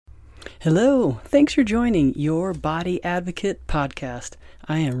Hello, thanks for joining Your Body Advocate podcast.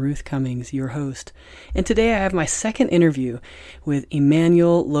 I am Ruth Cummings, your host, and today I have my second interview with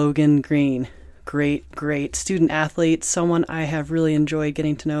Emmanuel Greene. Great student athlete, someone I have really enjoyed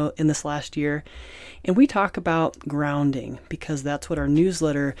getting to know in this last year. And we talk about grounding because that's what our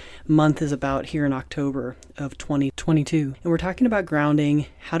newsletter month is about here in October of 2022. And we're talking about grounding,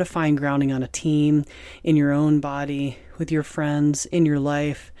 how to find grounding on a team, in your own body, with your friends, in your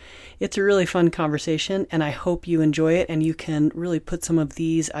life. It's a really fun conversation, and I hope you enjoy it and you can really put some of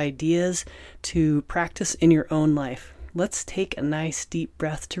these ideas to practice in your own life. Let's take a nice deep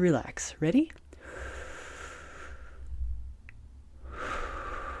breath to relax. Ready?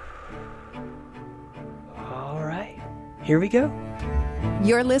 All right, here we go.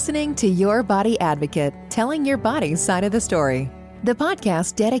 You're listening to Your Body Advocate, telling your body's side of the story. The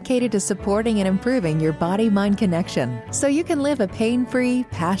podcast dedicated to supporting and improving your body-mind connection so you can live a pain-free,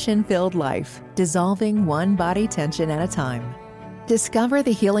 passion-filled life, dissolving one body tension at a time. Discover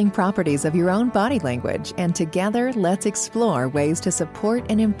the healing properties of your own body language, and together let's explore ways to support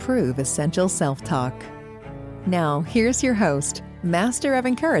and improve essential self-talk. Now, here's your host, Master of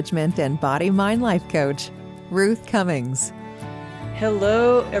Encouragement and Body-Mind Life Coach, Ruth Cummings.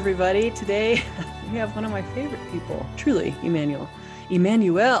 Hello, everybody. Today we have one of my favorite people, truly, Emmanuel.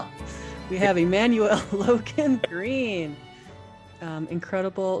 We have Emmanuel Greene,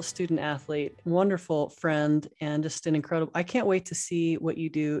 incredible student athlete, wonderful friend, and just an incredible. I can't wait to see what you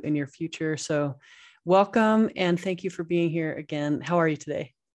do in your future. So welcome and thank you for being here again. How are you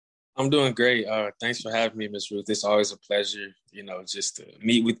today? I'm doing great. Thanks for having me, Miss Ruth. It's always a pleasure, just to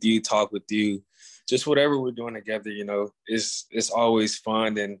meet with you, talk with you, just whatever we're doing together, it's always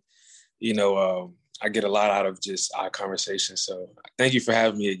fun. And, I get a lot out of just our conversation. So thank you for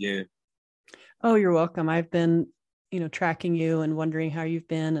having me again. Oh, you're welcome. I've been, tracking you and wondering how you've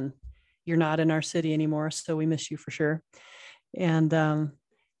been, and you're not in our city anymore. So we miss you for sure. And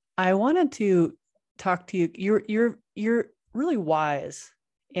I wanted to talk to you. You're really wise.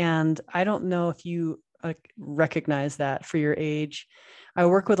 And I don't know if you recognize that for your age. I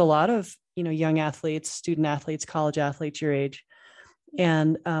work with a lot of, young athletes, student athletes, college athletes your age.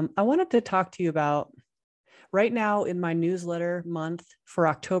 And I wanted to talk to you about right now in my newsletter month for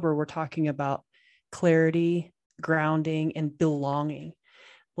October, we're talking about clarity, grounding, and belonging.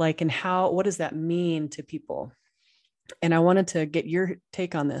 And what does that mean to people? And I wanted to get your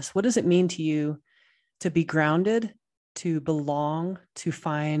take on this. What does it mean to you to be grounded, to belong, to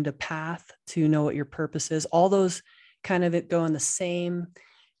find a path, to know what your purpose is? All those kind of go in the same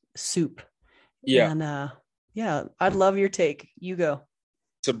soup. Yeah. And I'd love your take. You go.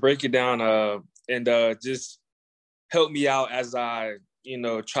 To break it down and just help me out as I,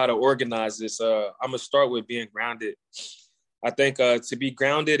 try to organize this. I'm going to start with being grounded. I think to be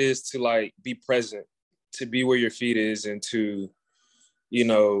grounded is to be present, to be where your feet is, and to,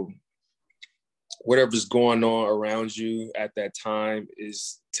 whatever's going on around you at that time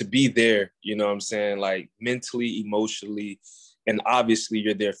is to be there, you know what I'm saying? Mentally, emotionally, and obviously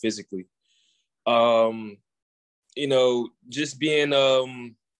you're there physically. Just being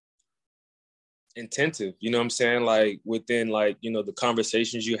attentive, you know what I'm saying? Within the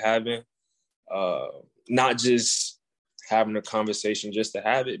conversations you're having, not just having a conversation just to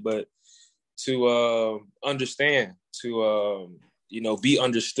have it, but to understand, to, be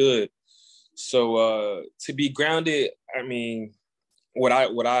understood. So to be grounded, I mean, what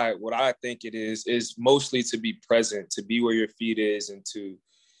I think it is mostly to be present, to be where your feet is, and to,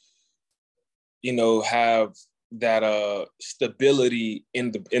 have that stability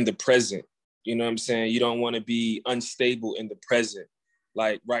in the present. You know what I'm saying? You don't want to be unstable in the present.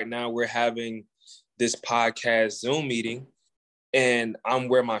 Right now we're having this podcast Zoom meeting and I'm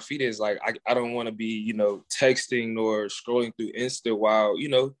where my feet is. I don't want to be, texting or scrolling through Insta while,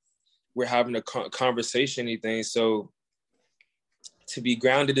 we're having a conversation, anything. So to be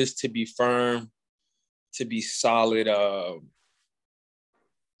grounded is to be firm, to be solid.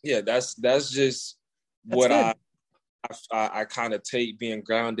 That's just what good. I kind of take being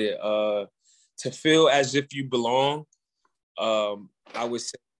grounded, to feel as if you belong. I would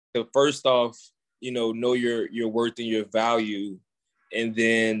say, so first off, know your worth and your value, and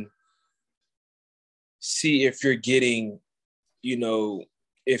then see if you're getting,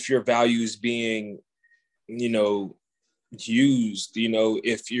 if your value is being, used,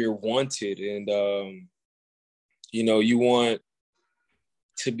 if you're wanted, and, you want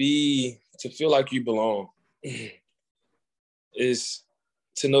to feel like you belong. Is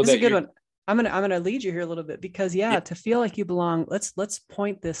to know this that is a good one. I'm gonna lead you here a little bit because to feel like you belong, let's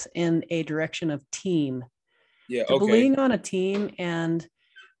point this in a direction of team. Yeah, to okay. being on a team and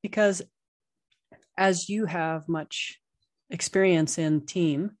because as you have much experience in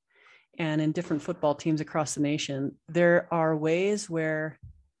team and in different football teams across the nation, there are ways where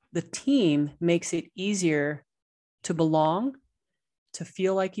the team makes it easier to belong, to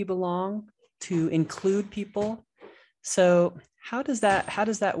feel like you belong, to include people. So how does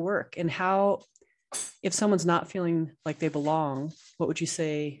that work? And how, if someone's not feeling like they belong, what would you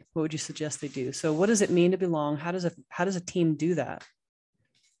suggest they do? So what does it mean to belong? How does a team do that?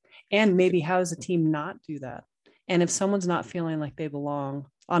 And maybe how does a team not do that? And if someone's not feeling like they belong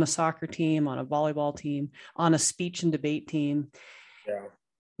on a soccer team, on a volleyball team, on a speech and debate team,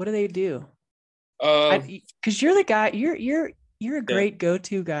 what do they do? Because you're the guy, you're a great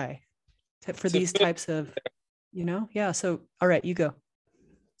go-to guy for these types of, yeah. So, all right, you go.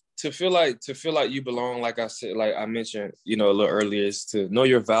 To feel like you belong, like I said, like I mentioned, a little earlier, is to know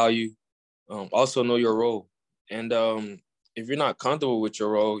your value, also know your role. And if you're not comfortable with your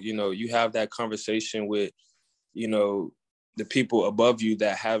role, you have that conversation with, the people above you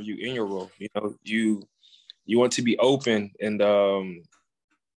that have you in your role. You want to be open, and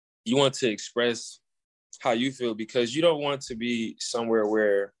you want to express how you feel, because you don't want to be somewhere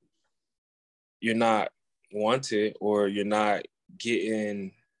where you're not wanted, or you're not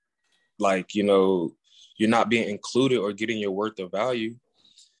getting, like, you're not being included or getting your worth of value.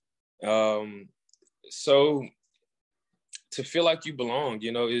 So to feel like you belong,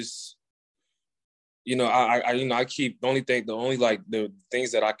 is, I keep the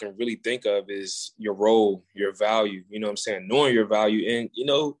things that I can really think of is your role, your value, what I'm saying, knowing your value, and,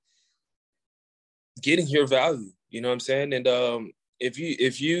 getting your value, what I'm saying? And if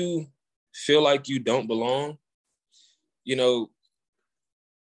you feel like you don't belong, you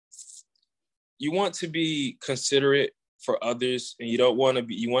want to be considerate for others, and you want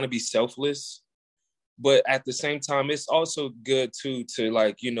to be selfless. But at the same time, it's also good to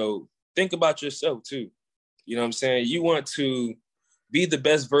like, think about yourself too. You know what I'm saying? You want to be the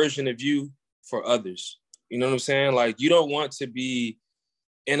best version of you for others. You know what I'm saying? Like, you don't want to be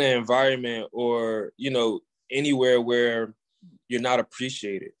in an environment or, anywhere where you're not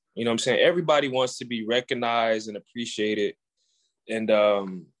appreciated. You know what I'm saying? Everybody wants to be recognized and appreciated. And,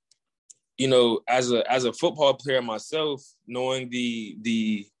 as a football player myself, knowing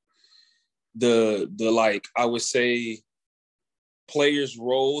the like, I would say, players'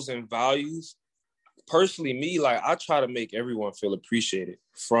 roles and values, personally, me, like, I try to make everyone feel appreciated,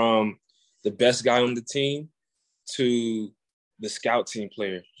 from the best guy on the team to the scout team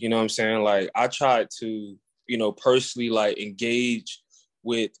player. You know what I'm saying? Like, I try to, personally, like, engage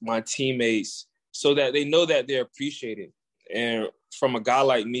with my teammates so that they know that they're appreciated. And from a guy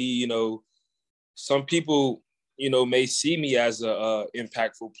like me, some people, may see me as a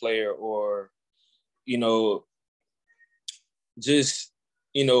impactful player, or, just,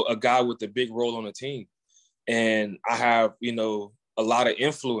 a guy with a big role on the team. And I have, a lot of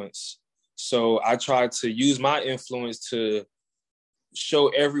influence. So I try to use my influence to show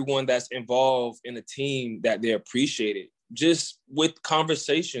everyone that's involved in the team that they're appreciated, just with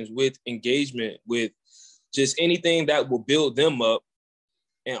conversations, with engagement, with just anything that will build them up.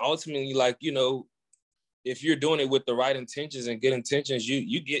 And ultimately, like, if you're doing it with the right intentions and good intentions,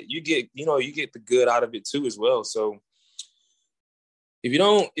 you get the good out of it too as well. So if you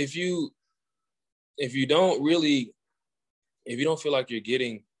don't feel like you're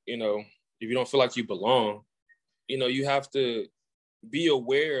getting, if you don't feel like you belong, you have to be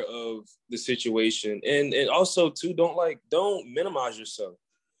aware of the situation. And also too, don't minimize yourself.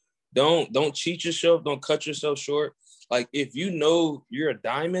 Don't cheat yourself. Don't cut yourself short. Like, if you're a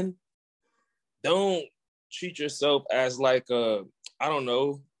diamond, don't treat yourself as like a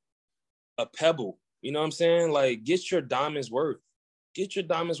pebble. You know what I'm saying? Like, get your diamond's worth.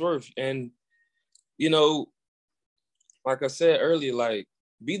 And, like I said earlier, like,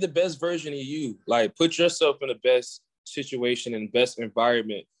 be the best version of you. Like, put yourself in the best situation and best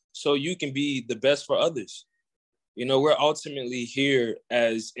environment so you can be the best for others. We're ultimately here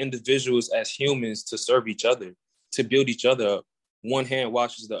as individuals, as humans, to serve each other, to build each other up. One hand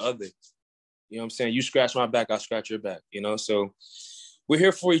washes the other. You know what I'm saying? You scratch my back, I scratch your back, So we're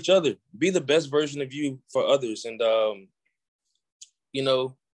here for each other. Be the best version of you for others. And,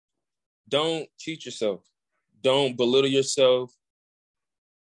 don't cheat yourself. Don't belittle yourself.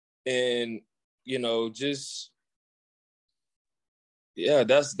 And, just, yeah,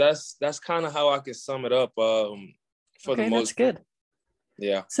 that's kind of how I can sum it up. For the most. That's good.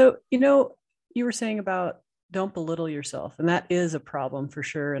 Yeah. So, you were saying about don't belittle yourself. And that is a problem for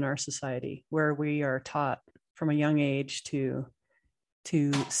sure in our society, where we are taught from a young age to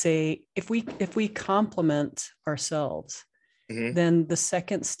say, if we compliment ourselves, then the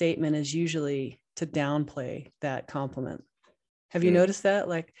second statement is usually to downplay that compliment. Have you noticed that?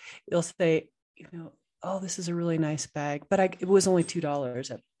 Like you'll say, oh, this is a really nice bag, but it was only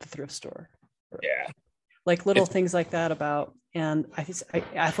 $2 at the thrift store. Yeah. Like little things like that and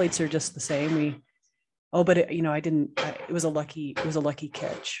athletes are just the same. It was a lucky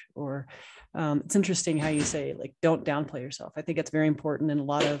catch. Or it's interesting how you say, like, don't downplay yourself. I think it's very important. And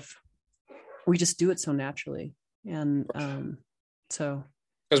we just do it so naturally. And so.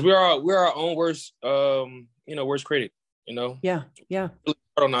 Because we're our own worst, worst critic, Yeah. Really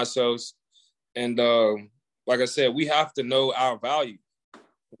hard on ourselves. And like I said, we have to know our value.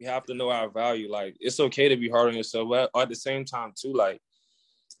 Like, it's okay to be hard on yourself, but at the same time too, like,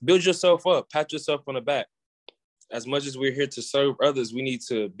 build yourself up, pat yourself on the back. As much as we're here to serve others, we need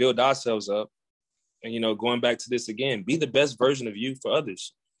to build ourselves up. And, going back to this again, be the best version of you for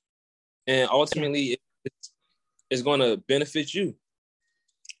others. And ultimately, it's going to benefit you.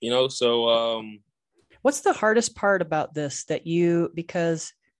 So what's the hardest part about this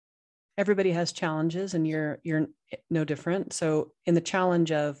because everybody has challenges and you're no different. So in the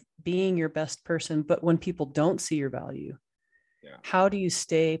challenge of being your best person, but when people don't see your value, how do you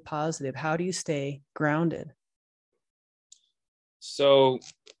stay positive? How do you stay grounded? So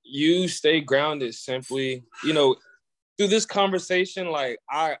you stay grounded simply, through this conversation. Like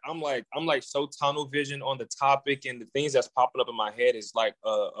I'm like so tunnel vision on the topic, and the things that's popping up in my head is like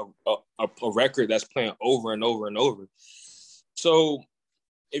a record that's playing over and over and over. So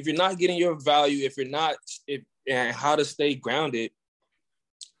if you're not getting your value, and how to stay grounded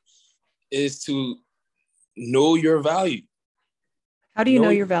is to know your value. How do you know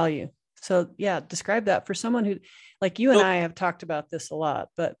your value? So describe that for someone who, like you and I have talked about this a lot,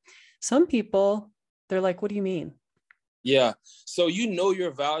 but some people, they're like, what do you mean? Yeah. So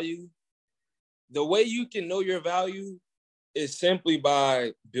your value. The way you can know your value is simply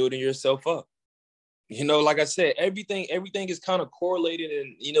by building yourself up. Like I said, everything is kind of correlated,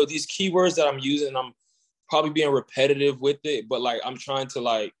 and these keywords that I'm using, I'm probably being repetitive with it, but like I'm trying to,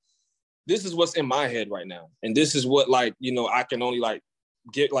 like, this is what's in my head right now, and this is what, like, I can only like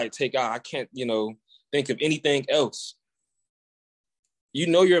get, like, take out. I can't think of anything else.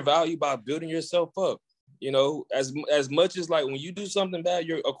 Your value by building yourself up. As much as, like, when you do something bad,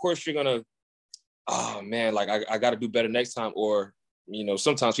 you're gonna, oh man, like I got to do better next time, or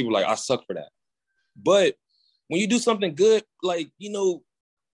sometimes people are like, I suck for that. But when you do something good, like,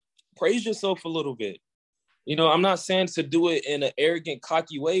 praise yourself a little bit. I'm not saying to do it in an arrogant,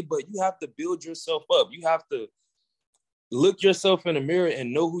 cocky way, but you have to build yourself up. You have to look yourself in the mirror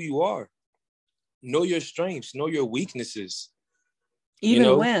and know who you are. Know your strengths, know your weaknesses.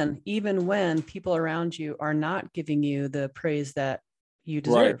 Even when people around you are not giving you the praise that you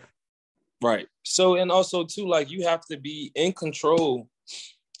deserve. Right. So, and also too, like, you have to be in control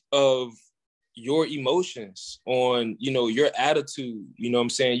of your emotions, on, your attitude, what I'm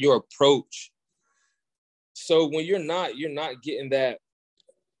saying, your approach. So when you're not getting that,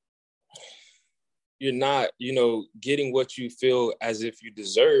 you're not, getting what you feel as if you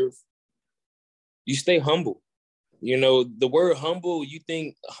deserve, you stay humble. The word humble, you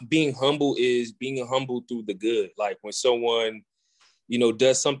think being humble is being humble through the good. Like when someone,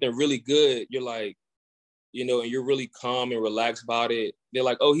 does something really good, you're like, and you're really calm and relaxed about it. They're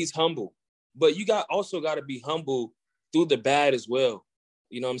like, oh, he's humble. But you also got to be humble through the bad as well.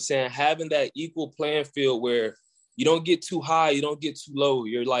 What I'm saying? Having that equal playing field where you don't get too high, you don't get too low.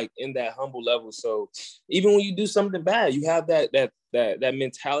 You're like in that humble level. So even when you do something bad, you have that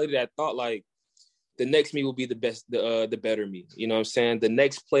mentality, that thought, like, the next me will be the best, the better me. What I'm saying? The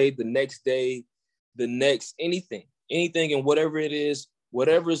next play, the next day, the next anything, and whatever it is,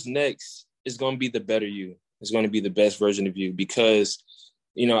 whatever's next is going to be the better you. It's going to be the best version of you, because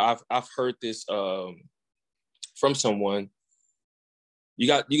I've heard this from someone.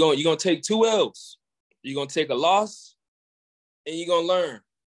 You're gonna take 2 L's. You're gonna take a loss, and you're gonna learn.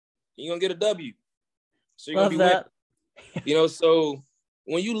 You're gonna get a W. So you're Love gonna be that. So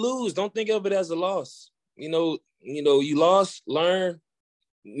when you lose, don't think of it as a loss. You lost, learn.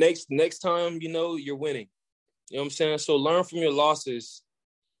 Next time, you're winning. You know what I'm saying? So learn from your losses,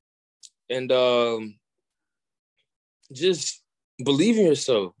 and just believe in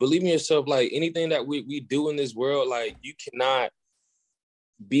yourself. Believe in yourself. Like, anything that we do in this world, like, you cannot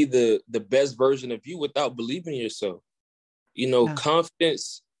be the best version of you without believing in yourself.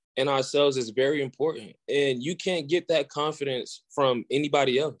 Confidence in ourselves is very important. And you can't get that confidence from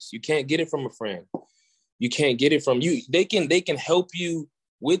anybody else. You can't get it from a friend. You can't get it from you. They can help you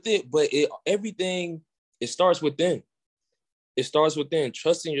with it, but everything starts within. It starts within.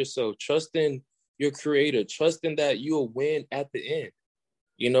 Trusting yourself, trusting your creator, trusting that you'll win at the end.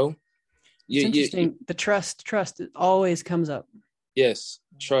 You know, it's interesting. The trust, it always comes up. Yes,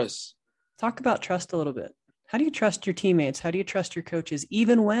 trust. Talk about trust a little bit. How do you trust your teammates? How do you trust your coaches,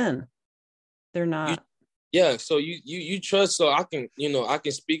 even when they're not? So you trust. So I can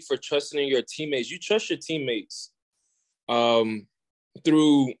speak for trusting in your teammates. You trust your teammates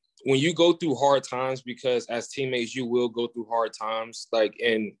through when you go through hard times, because as teammates you will go through hard times, like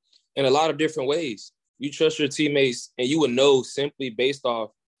in a lot of different ways. You trust your teammates, and you would know simply based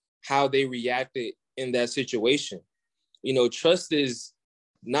off how they reacted in that situation. Trust is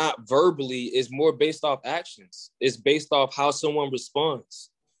not verbally, it's more based off actions. It's based off how someone responds.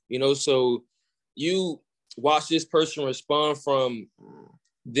 So you watch this person respond from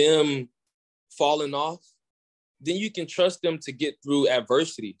them falling off, then you can trust them to get through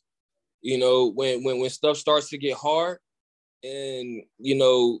adversity. When stuff starts to get hard, and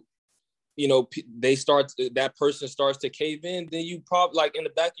that person starts to cave in, then you probably, like, in the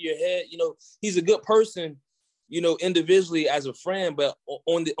back of your head, he's a good person, individually as a friend, but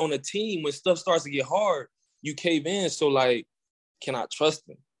on a team, when stuff starts to get hard, you cave in. So, like, can I trust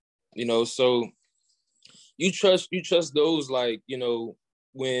them? So you trust those, like,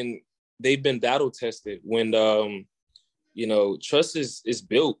 when they've been battle tested, when trust is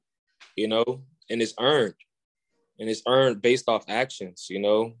built, and it's earned based off actions.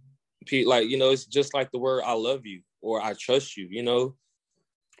 Like, it's just like the word "I love you" or "I trust you."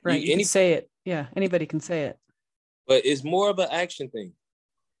 Right, you can say it. Yeah, anybody can say it, but it's more of an action thing.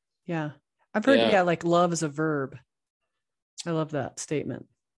 Yeah, I've heard. Yeah, like love is a verb. I love that statement.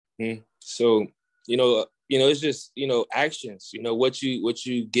 Mm-hmm. So it's just actions. What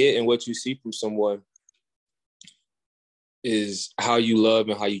you get and what you see from someone is how you love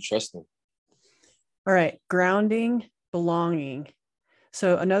and how you trust them. All right, grounding, belonging.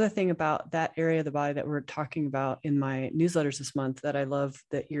 So another thing about that area of the body that we're talking about in my newsletters this month that I love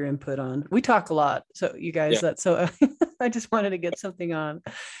that your input on. We talk a lot, so you guys. I just wanted to get something on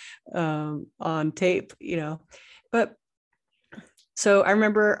tape, But so I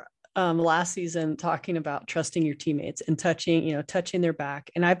remember last season talking about trusting your teammates and touching their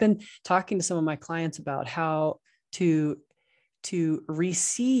back, and I've been talking to some of my clients about how to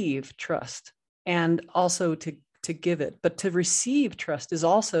receive trust and also to give it. But to receive trust is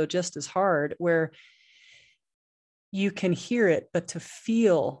also just as hard, where you can hear it, but to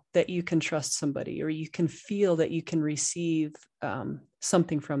feel that you can trust somebody, or you can feel that you can receive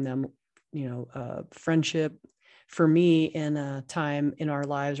something from them, friendship. For me, in a time in our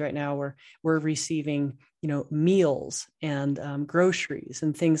lives right now where we're receiving, meals and groceries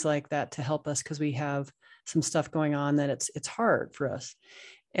and things like that to help us, because we have some stuff going on that it's hard for us.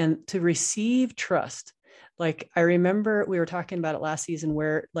 And to receive trust, like I remember we were talking about it last season,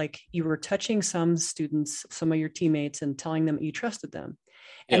 where like you were touching some students, some of your teammates, and telling them you trusted them.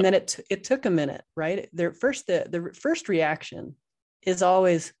 Yep. And then it took a minute, right? The first reaction is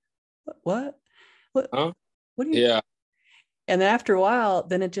always, what? Huh? What do you? Yeah. And then after a while,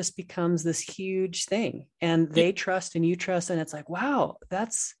 then it just becomes this huge thing, and they trust and you trust, and it's like, wow,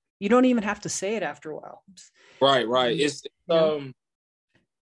 you don't even have to say it after a while. Right.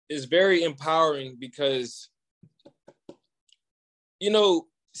 It's very empowering, because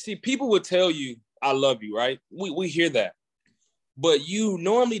see, people will tell you I love you, right? We hear that, but you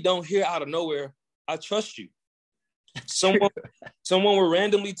normally don't hear out of nowhere, I trust you. Someone will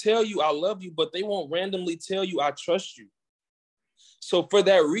randomly tell you I love you, but they won't randomly tell you I trust you. So for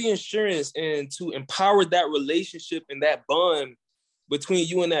that reassurance and to empower that relationship and that bond between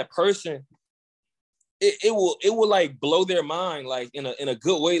you and that person, it will like blow their mind, like in a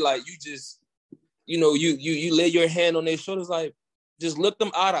good way. Like you just, you lay your hand on their shoulders, like just look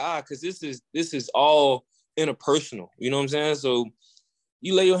them eye to eye, because this is all interpersonal. You know what I'm saying? So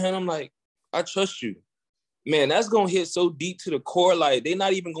you lay your hand, I'm like, I trust you. Man, that's going to hit so deep to the core. Like, they're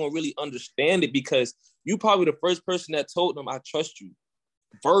not even going to really understand it, because you probably the first person that told them, I trust you,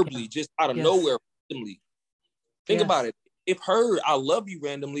 verbally, just out of nowhere, randomly. Think about it. If heard, I love you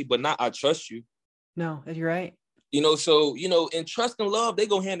randomly, but not I trust you. No, you're right. So, and trust and love, they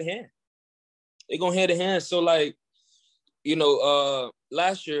go hand in hand. They go hand in hand. So, like,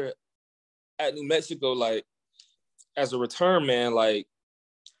 last year at New Mexico, like, as a return man, like,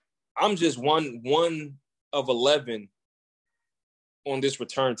 I'm just one of 11 on this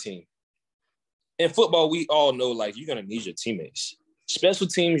return team. In football, we all know, like, you're going to need your teammates. Special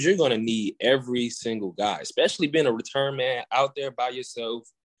teams, you're going to need every single guy, especially being a return man out there by yourself,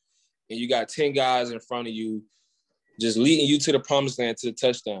 and you got 10 guys in front of you just leading you to the promised land, to the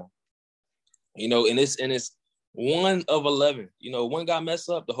touchdown. And it's one of 11. One guy mess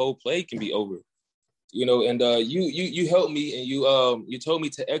up, the whole play can be over. you know, and you helped me, and you told me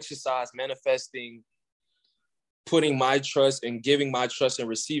to exercise manifesting, putting my trust and giving my trust and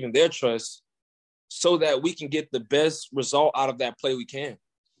receiving their trust so that we can get the best result out of that play we can.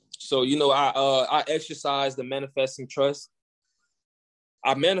 So, you know, I exercised the manifesting trust.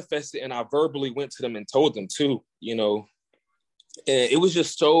 I manifested and I verbally went to them and told them too, you know, and it was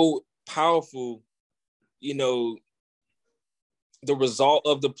just so powerful, you know, the result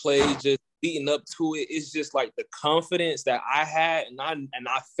of the play, just beating up to it. It's just like the confidence that I had, and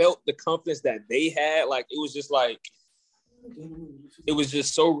I felt the confidence that they had. Like, it was just like, it was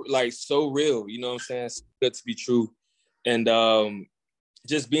just so real, you know what I'm saying? It's good to be true. And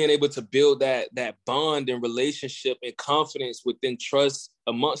just being able to build that bond and relationship and confidence within trust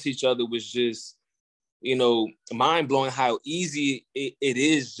amongst each other was just, you know, mind blowing how easy it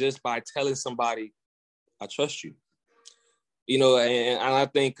is just by telling somebody, I trust you. You know, and I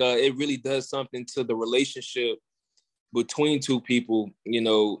think it really does something to the relationship between two people, you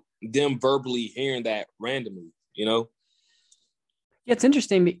know, them verbally hearing that randomly, you know? Yeah, it's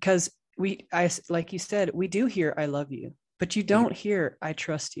interesting because like you said, we do hear I love you, but you don't hear I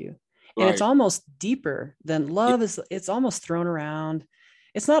trust you. And Right. it's almost deeper than love is. It's almost thrown around.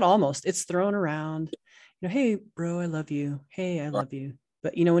 It's not almost, it's thrown around. You know, hey, bro, I love you. Hey, I love you.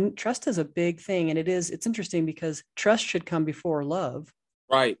 But, you know, when trust is a big thing, and it's interesting because trust should come before love.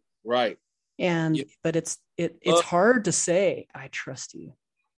 Right. And, Yeah. but it's hard to say, I trust you.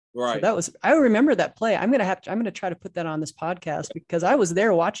 Right. So I remember that play. I'm going to try to put that on this podcast because I was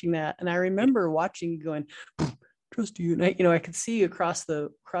there watching that. And I remember watching you going, trust you. And I could see you across the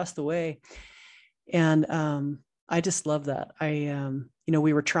way. And, I just love that. You know,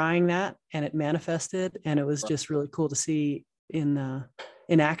 we were trying that and it manifested, and it was just really cool to see in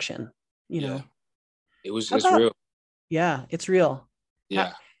action, you know. It's real. Yeah, it's real.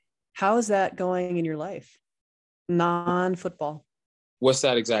 Yeah. How is that going in your life? Non-football. What's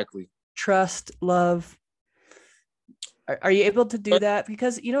that exactly? Trust, love. Are you able to do that?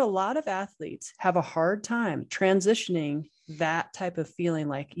 Because, you know, a lot of athletes have a hard time transitioning that type of feeling.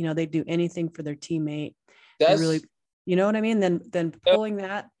 Like, you know, they do anything for their teammate. They really, you know what I mean? Then pulling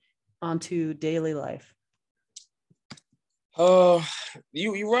that onto daily life.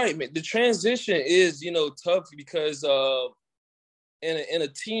 You're right, man. The transition is, you know, tough because in a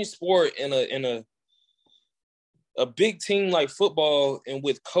team sport, in a big team like football, and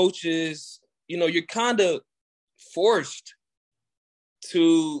with coaches, you know, you're kind of forced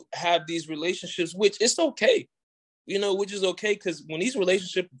to have these relationships, which is okay, you know, which is okay, because when these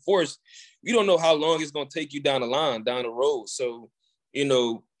relationships are forced, you don't know how long it's going to take you down the road. So, you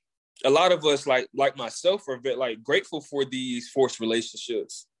know, a lot of us, like myself, are grateful for these forced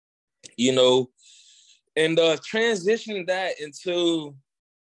relationships, you know, and transitioning that into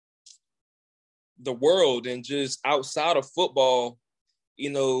the world and just outside of football,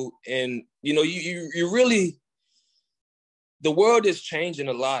 you know, and, you know, you really, the world is changing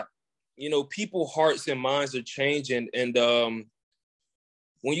a lot. You know, people's hearts and minds are changing. And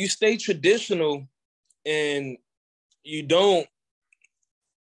when you stay traditional and you don't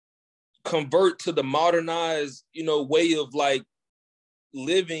convert to the modernized, you know, way of like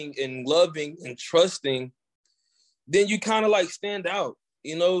living and loving and trusting, then you kind of like stand out,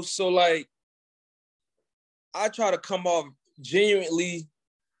 you know? So like, I try to come off genuinely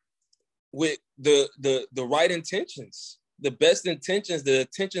with the right intentions, the best intentions, the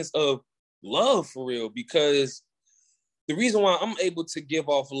intentions of love for real, because the reason why I'm able to give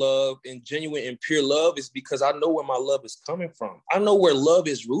off love and genuine and pure love is because I know where my love is coming from. I know where love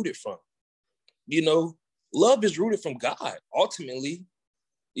is rooted from. You know, love is rooted from God, ultimately.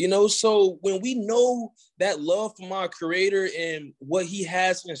 You know, so when we know that love from our Creator and what He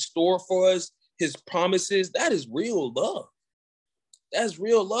has in store for us, His promises, that is real love. That's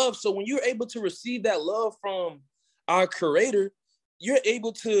real love. So when you're able to receive that love from our Creator, you're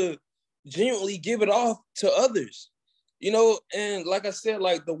able to genuinely give it off to others. You know, and like I said,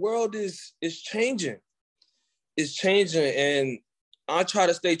 like the world is changing. It's changing, and I try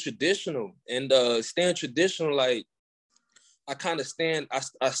to stay traditional, and staying traditional, like I kind of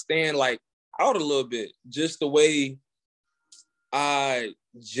I stand like out a little bit, just the way I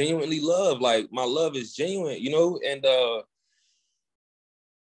genuinely love. Like my love is genuine, you know, and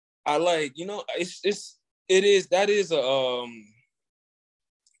I like, you know, that is a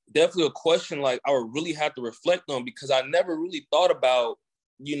definitely a question like I would really have to reflect on, because I never really thought about,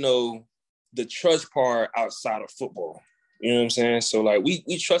 you know, the trust part outside of football. You know what I'm saying? So like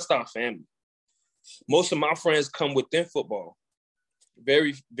we trust our family. Most of my friends come within football.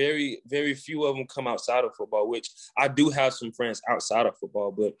 Very, very, very few of them come outside of football, which I do have some friends outside of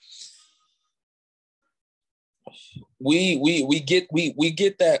football, but we get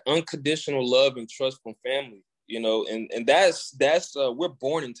that unconditional love and trust from family, and that's we're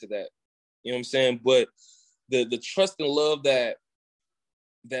born into that. You know what I'm saying? But the trust and love that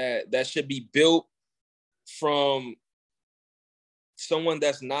should be built from someone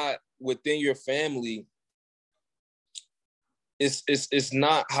that's not within your family, it's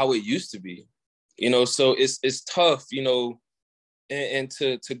not how it used to be. So it's tough, and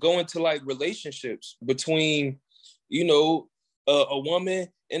to go into like relationships between, a woman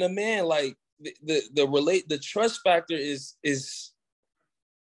and a man, like the trust factor is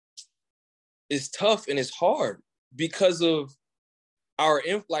tough and it's hard because of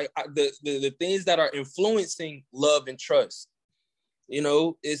the things that are influencing love and trust.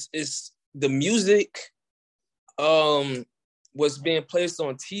 It's the music, what's being placed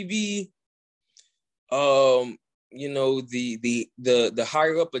on TV, the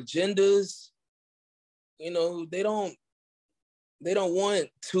higher up agendas. They don't want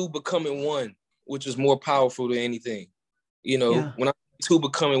two becoming one, which is more powerful than anything. Yeah. When I two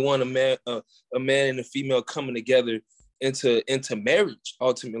becoming one, a man and a female coming together into marriage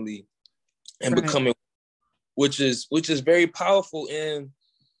ultimately, and Right. becoming, which is very powerful. And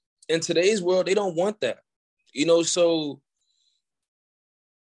in today's world, they don't want that. So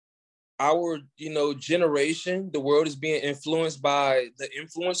our generation, the world is being influenced by the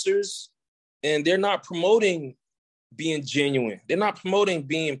influencers, and they're not promoting being genuine. They're not promoting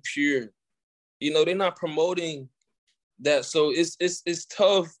being pure. They're not promoting that. So it's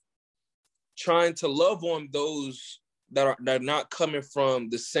tough trying to love on those that are not coming from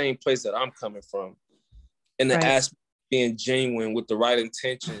the same place that I'm coming from, and the Right. aspect of being genuine with the right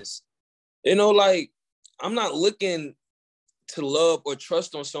intentions. Like, I'm not looking to love or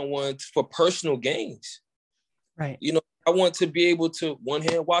trust on someone for personal gains. Right. I want to be able to, one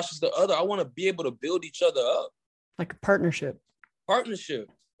hand washes the other. I want to be able to build each other up. Like a partnership. I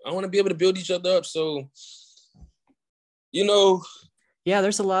want to be able to build each other up. So, Yeah,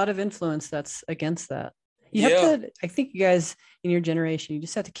 there's a lot of influence that's against that. You yeah, have to, I think you guys in your generation, you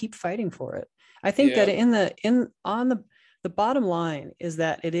just have to keep fighting for it. I think that on the bottom line is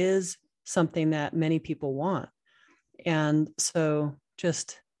that it is something that many people want. And so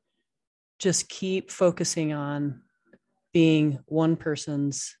just keep focusing on being one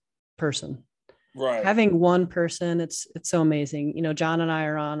person's person. right. Having one person, it's so amazing. John and I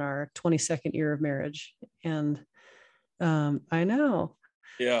are on our 22nd year of marriage, and I know.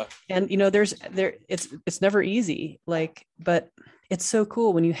 Yeah. And it's never easy, but it's so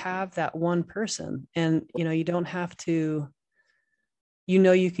cool when you have that one person, and you don't have to,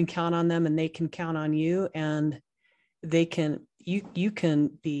 you can count on them and they can count on you, and you can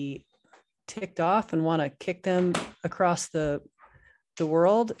be ticked off and want to kick them across the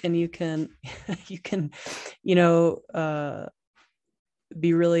world, and you can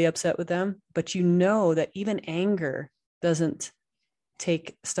be really upset with them, but that even anger doesn't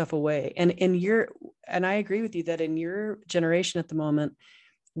take stuff away. And I agree with you that in your generation at the moment,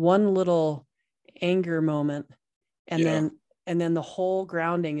 one little anger moment, and then the whole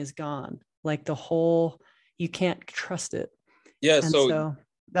grounding is gone. Like you can't trust it. Yeah. And so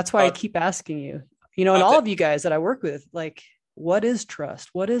that's why I keep asking you, and all of you guys that I work with, like, what is trust?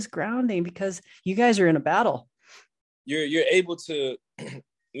 What is grounding? Because you guys are in a battle. You're able to,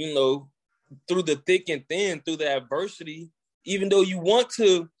 through the thick and thin, through the adversity, even though you want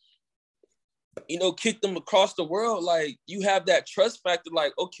to, kick them across the world, like, you have that trust factor,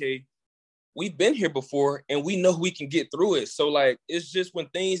 like, okay, we've been here before and we know we can get through it. So, like, it's just when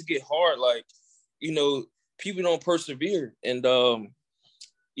things get hard, like, people don't persevere. And,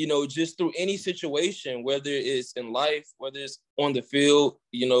 just through any situation, whether it's in life, whether it's on the field,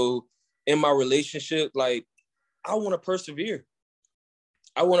 in my relationship, like, I want to persevere.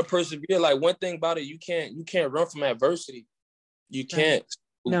 Like, one thing about it, you can't run from adversity. You can't.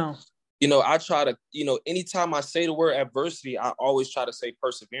 Right. No. I try to, anytime I say the word adversity, I always try to say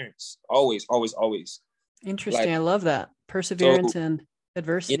perseverance. Always, always, always. Interesting. Like, I love that. Perseverance and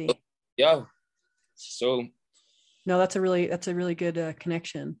adversity. Yeah. So. No, that's a really good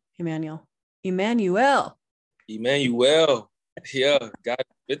connection, Emmanuel. Emmanuel. Yeah. God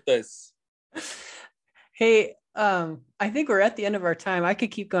with us. Hey, I think we're at the end of our time. I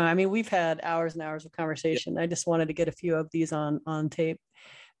could keep going. I mean, we've had hours and hours of conversation. Yeah. I just wanted to get a few of these on tape.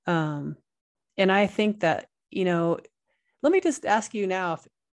 And I think that, let me just ask you now, if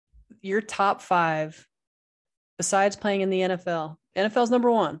your top 5, besides playing in the NFL's number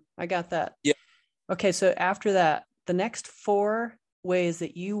 1. I got that. Yeah. Okay. So after that, the next 4 ways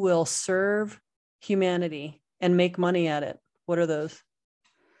that you will serve humanity and make money at it, what are those?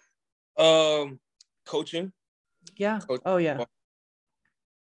 Coaching. Yeah. Coaching, Oh yeah.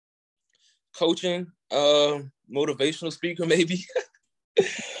 coaching, motivational speaker, maybe.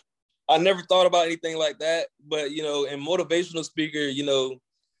 I never thought about anything like that, but in motivational speaker,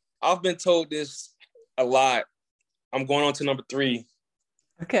 I've been told this a lot. I'm going on to number 3.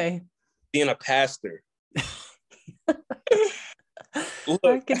 Okay. Being a pastor. I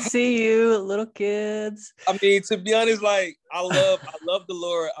Look, can see you, little kids. I mean, to be honest, like I love the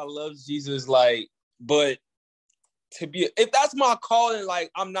Lord. I love Jesus. Like, but if that's my calling, like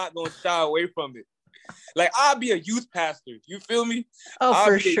I'm not gonna shy away from it. Like I'll be a youth pastor. You feel me? Oh, I'll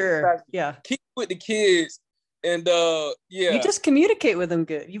for be a youth sure. pastor. Yeah. Keep with the kids, and You yeah, just communicate with them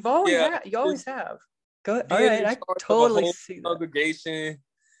good. You've always yeah. had. You always have. Go. All Being right. in I charge of a totally whole see that. congregation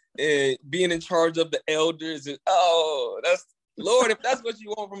and being in charge of the elders, and that's Lord. If that's what you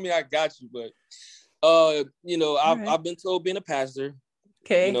want from me, I got you. But Right. I've been told being a pastor.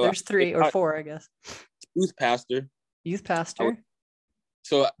 Okay. There's 3 or 4, I guess. Youth pastor. Youth pastor.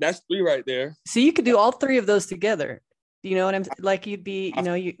 So that's 3 right there. So you could do all 3 of those together. You know what I'm like? You'd be, you're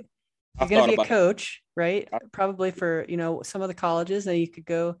going to be a coach, right? Probably for, some of the colleges, and you could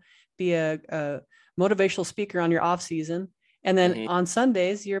go be a motivational speaker on your off season. And then on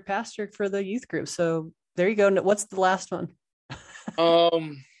Sundays, you're a pastor for the youth group. So there you go. What's the last one?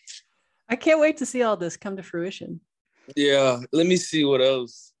 I can't wait to see all this come to fruition. Yeah. Let me see what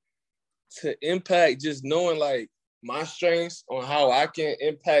else to impact, just knowing like my strengths on how I can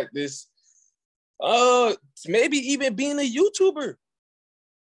impact this. Maybe even being a YouTuber.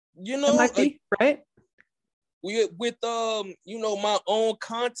 That might be right. With my own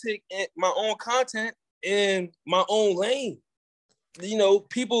content and my own lane.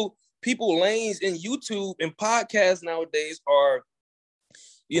 People lanes in YouTube and podcasts nowadays are,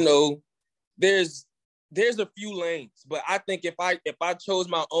 there's a few lanes, but I think if I chose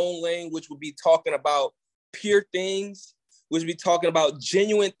my own lane, which would be talking about pure things, which would be talking about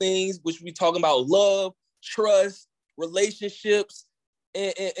genuine things, which would be talking about love, trust, relationships,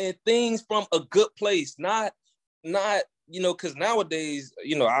 and things from a good place, not because nowadays,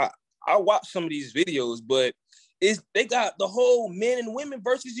 I watch some of these videos, but they got the whole men and women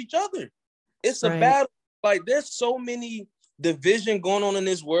versus each other. It's a battle. Like there's so many division going on in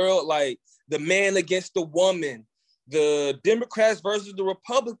this world, like the man against the woman, the Democrats versus the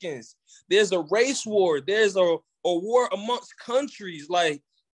Republicans. There's a race war. There's a war amongst countries. Like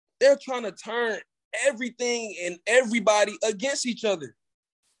they're trying to turn everything and everybody against each other.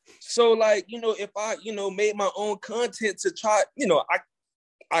 So like, if I, made my own content to try,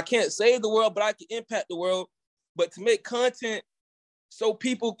 I can't save the world, but I can impact the world. But to make content so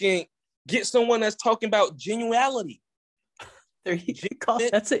people can get someone that's talking about genuality. There you go.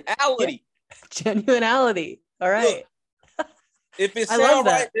 That's it. Yeah. Genuinity. All right. Look, if it sounds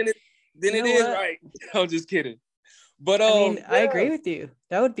right, then it is right. I'm just kidding. But I agree with you.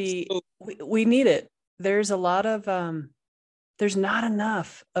 That would be we need it. There's a lot of there's not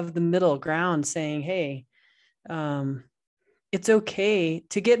enough of the middle ground saying, hey, it's okay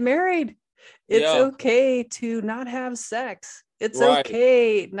to get married. It's okay to not have sex. It's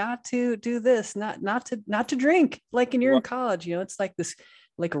okay not to do this, not to drink. Like when you're in college, it's like this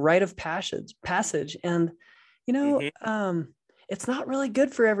like rite of passage. And it's not really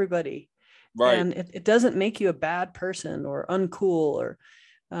good for everybody. Right. And it doesn't make you a bad person or uncool, or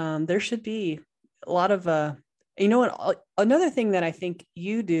there should be a lot of another thing that I think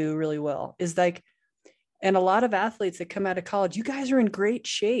you do really well is like, and a lot of athletes that come out of college, you guys are in great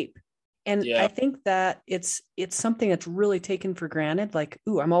shape. And I think that it's something that's really taken for granted. Like,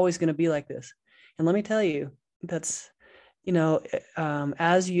 ooh, I'm always going to be like this. And let me tell you, that's,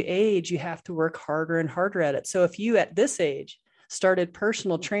 as you age, you have to work harder and harder at it. So if you at this age started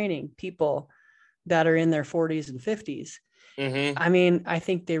personal training people that are in their 40s and 50s, I mean, I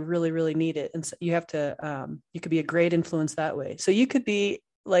think they really, really need it. And so you have to, you could be a great influence that way. So you could be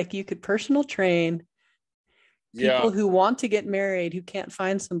like, you could personal train people who want to get married, who can't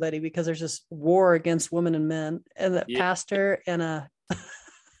find somebody because there's this war against women and men, and the pastor and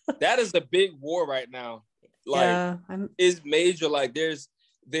that is a big war right now. Like it's major. Like there's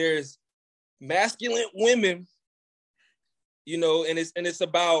masculine women, and it's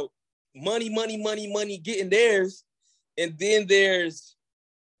about money, getting theirs. And then there's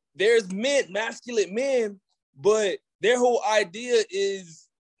men, masculine men, but their whole idea is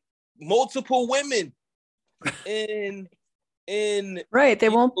multiple women. And right, they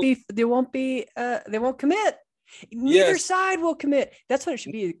won't commit. Neither side will commit. That's what it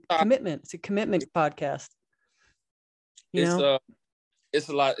should be. Commitment. It's a commitment podcast. It's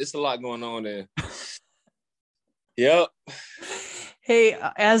a lot going on there. Yep. Hey,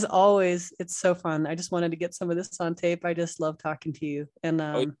 as always, it's so fun. I just wanted to get some of this on tape. I just love talking to you. And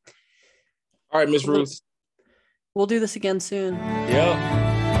Oh, all right, Miss we'll, Ruth. we'll do this again soon. Yeah.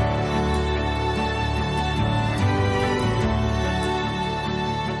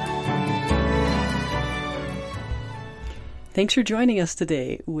 Thanks for joining us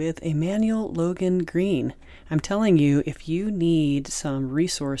today with Emmanuel Logan Greene. I'm telling you, if you need some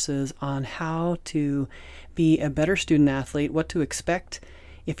resources on how to be a better student athlete, what to expect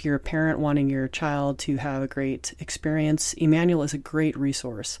if you're a parent wanting your child to have a great experience, Emmanuel is a great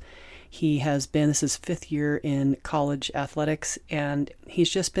resource. He has been, this is 5th year in college athletics, and he's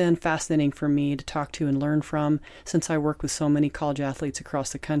just been fascinating for me to talk to and learn from since I work with so many college athletes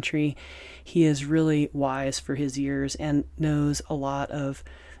across the country. He is really wise for his years and knows a lot of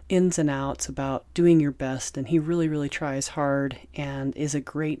ins and outs about doing your best, and he really, really tries hard and is a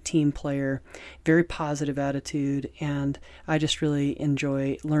great team player, very positive attitude, and I just really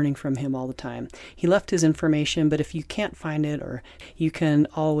enjoy learning from him all the time. He left his information, but if you can't find it, or you can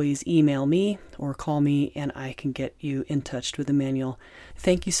always email me or call me and I can get you in touch with Emmanuel.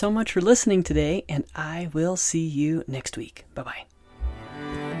 Thank you so much for listening today, and I will see you next week. Bye-bye.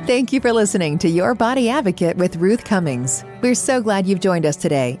 Thank you for listening to Your Body Advocate with Ruth Cummings. We're so glad you've joined us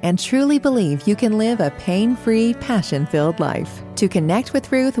today and truly believe you can live a pain-free, passion-filled life. To connect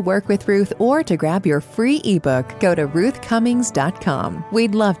with Ruth, work with Ruth, or to grab your free ebook, go to ruthcummings.com.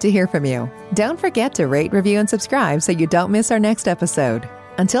 We'd love to hear from you. Don't forget to rate, review, and subscribe so you don't miss our next episode.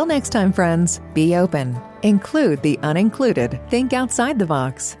 Until next time, friends, be open, include the unincluded, think outside the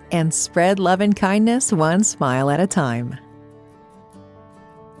box, and spread love and kindness one smile at a time.